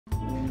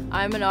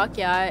I'm Anok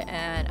Yai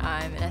and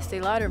I'm an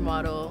Estée Lauder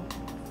model.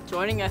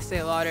 Joining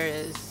Estée Lauder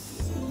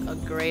is a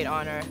great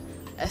honor.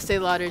 Estée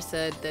Lauder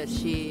said that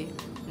she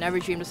never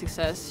dreamed of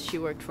success, she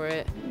worked for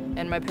it,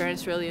 and my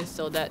parents really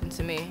instilled that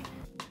into me.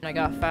 And I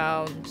got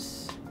found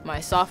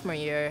my sophomore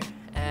year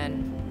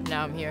and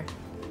now I'm here.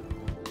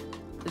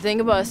 The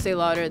thing about Estée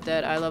Lauder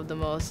that I love the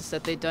most is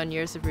that they've done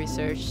years of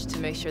research to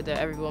make sure that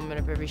every woman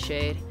of every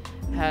shade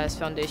has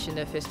foundation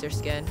that fits their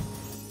skin.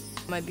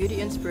 My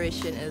beauty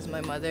inspiration is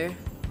my mother.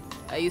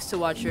 I used to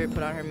watch her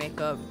put on her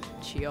makeup.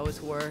 She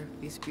always wore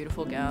these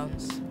beautiful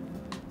gowns,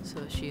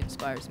 so she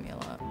inspires me a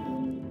lot.